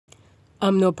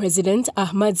Umno President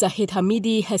Ahmad Zahid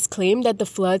Hamidi has claimed that the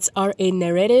floods are a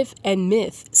narrative and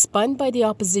myth spun by the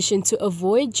opposition to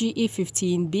avoid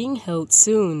GE15 being held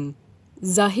soon.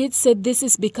 Zahid said this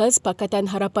is because Pakatan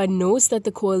Harapan knows that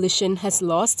the coalition has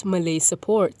lost Malay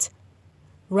support.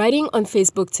 Writing on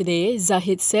Facebook today,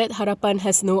 Zahid said Harapan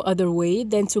has no other way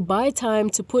than to buy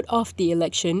time to put off the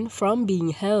election from being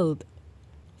held.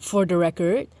 For the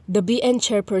record, the BN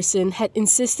chairperson had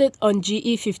insisted on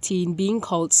GE15 being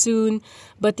called soon,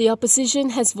 but the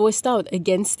opposition has voiced out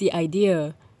against the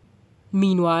idea.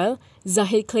 Meanwhile,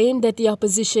 Zahid claimed that the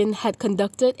opposition had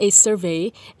conducted a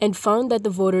survey and found that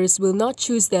the voters will not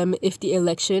choose them if the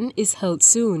election is held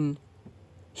soon.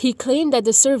 He claimed that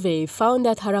the survey found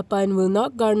that Harapan will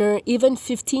not garner even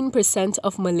 15%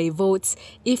 of Malay votes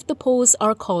if the polls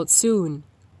are called soon.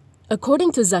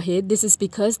 According to Zahid, this is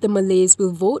because the Malays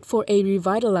will vote for a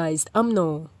revitalized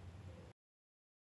UMNO.